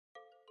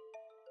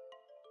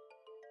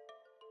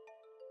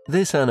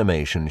This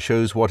animation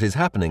shows what is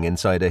happening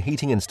inside a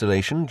heating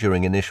installation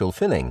during initial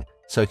filling,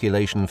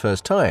 circulation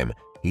first time,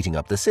 heating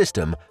up the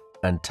system,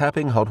 and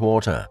tapping hot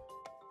water.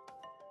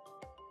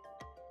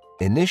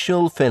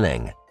 Initial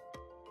filling.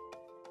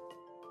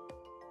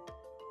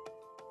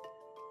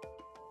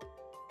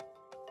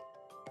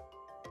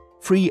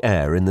 Free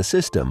air in the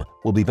system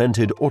will be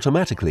vented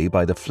automatically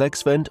by the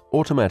FlexVent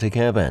automatic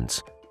air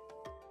vents.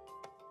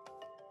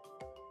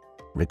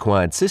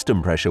 Required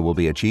system pressure will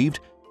be achieved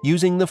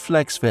using the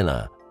Flex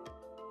Filler.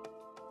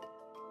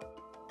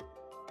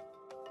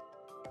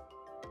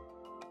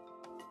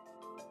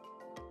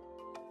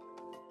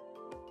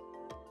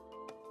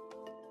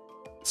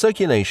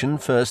 Circulation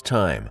first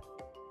time.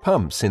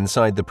 Pumps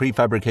inside the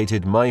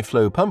prefabricated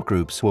MyFlow pump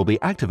groups will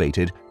be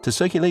activated to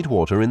circulate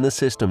water in the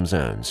system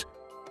zones.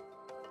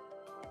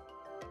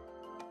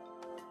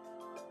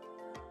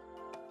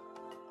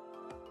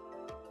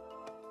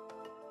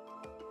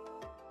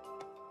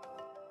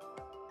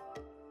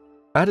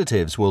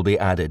 Additives will be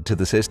added to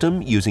the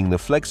system using the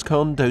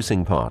FlexCon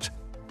dosing pot.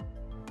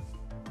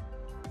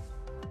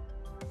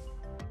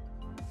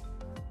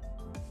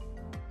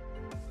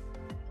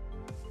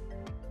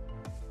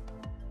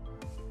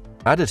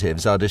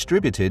 Additives are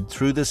distributed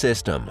through the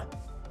system.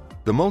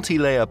 The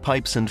multi-layer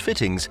pipes and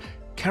fittings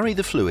carry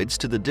the fluids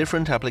to the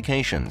different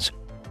applications.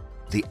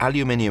 The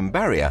aluminium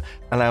barrier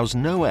allows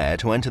no air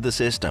to enter the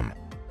system.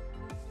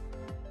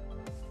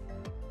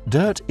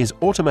 Dirt is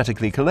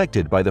automatically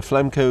collected by the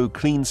Flamco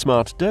Clean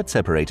Smart Dirt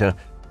Separator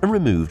and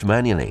removed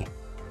manually.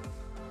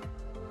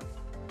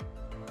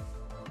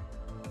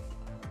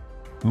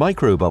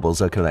 Microbubbles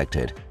are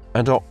collected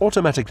and are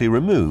automatically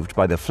removed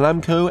by the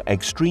Flamco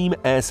Extreme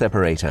Air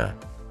Separator.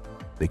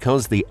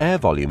 Because the air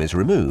volume is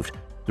removed,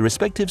 the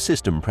respective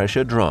system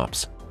pressure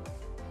drops.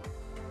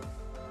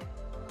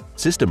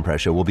 System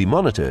pressure will be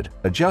monitored,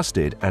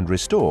 adjusted and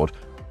restored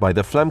by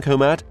the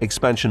Flamcomat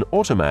Expansion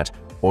Automat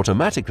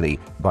automatically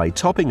by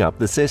topping up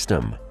the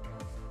system.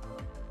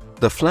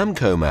 The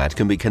Flamcomat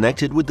can be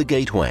connected with the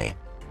gateway,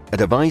 a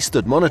device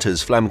that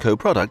monitors Flamco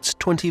products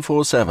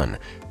 24/7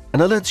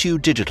 and alerts you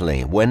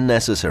digitally when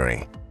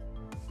necessary.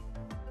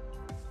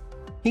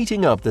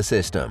 Heating up the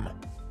system.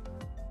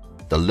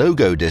 The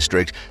logo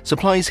district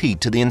supplies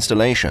heat to the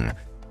installation.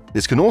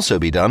 This can also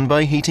be done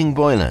by heating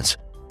boilers.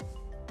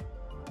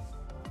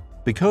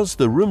 Because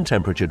the room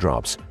temperature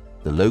drops,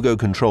 the logo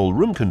control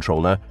room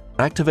controller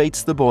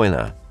activates the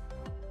boiler.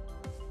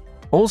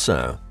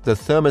 Also, the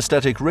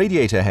thermostatic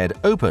radiator head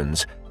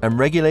opens and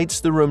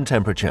regulates the room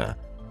temperature,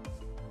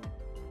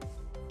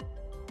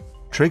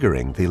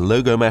 triggering the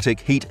Logomatic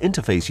heat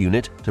interface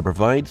unit to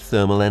provide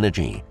thermal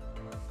energy.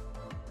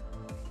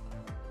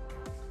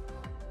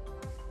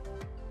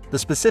 The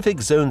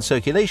specific zone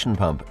circulation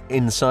pump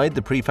inside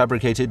the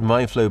prefabricated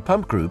MyFlow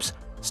pump groups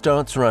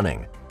starts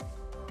running.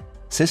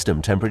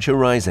 System temperature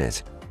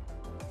rises.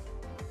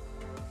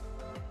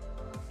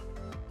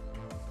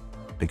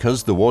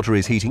 Because the water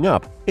is heating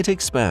up, it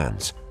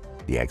expands.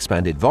 The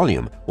expanded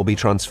volume will be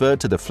transferred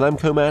to the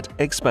Flamcomat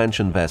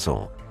expansion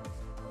vessel.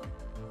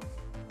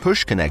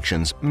 Push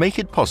connections make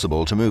it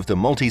possible to move the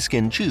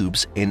multi-skin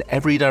tubes in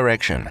every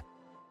direction.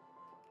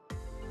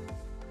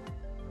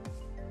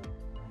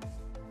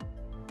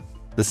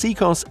 The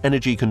CCOS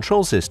energy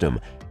control system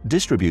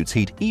distributes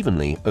heat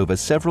evenly over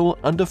several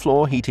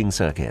underfloor heating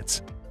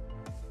circuits.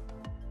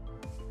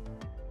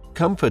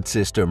 Comfort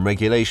System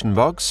Regulation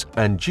Box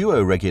and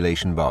Duo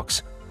Regulation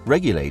Box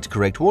regulate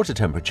correct water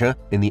temperature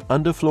in the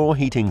underfloor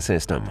heating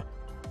system.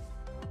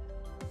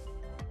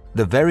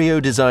 The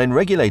Vario Design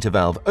regulator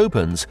valve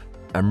opens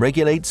and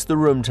regulates the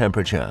room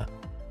temperature.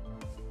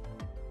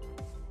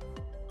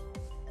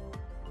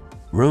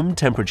 Room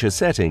temperature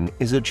setting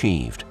is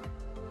achieved.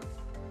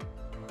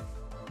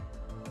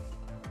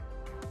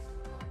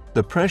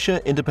 The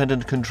Pressure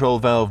Independent Control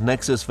Valve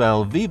Nexus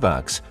Valve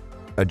VVAX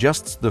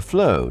adjusts the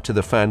flow to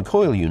the fan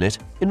coil unit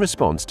in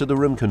response to the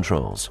room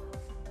controls.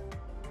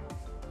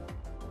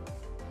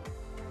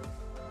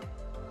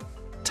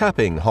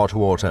 Tapping hot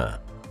water.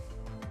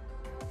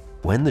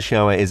 When the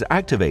shower is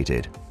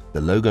activated,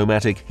 the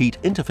Logomatic heat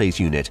interface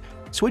unit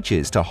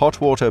switches to hot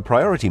water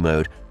priority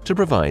mode to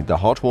provide the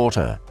hot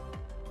water.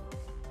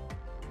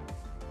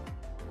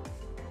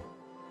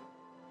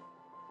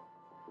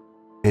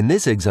 In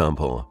this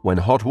example, when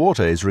hot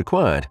water is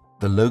required,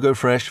 the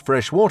LogoFresh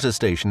fresh water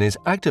station is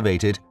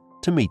activated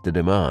to meet the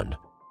demand.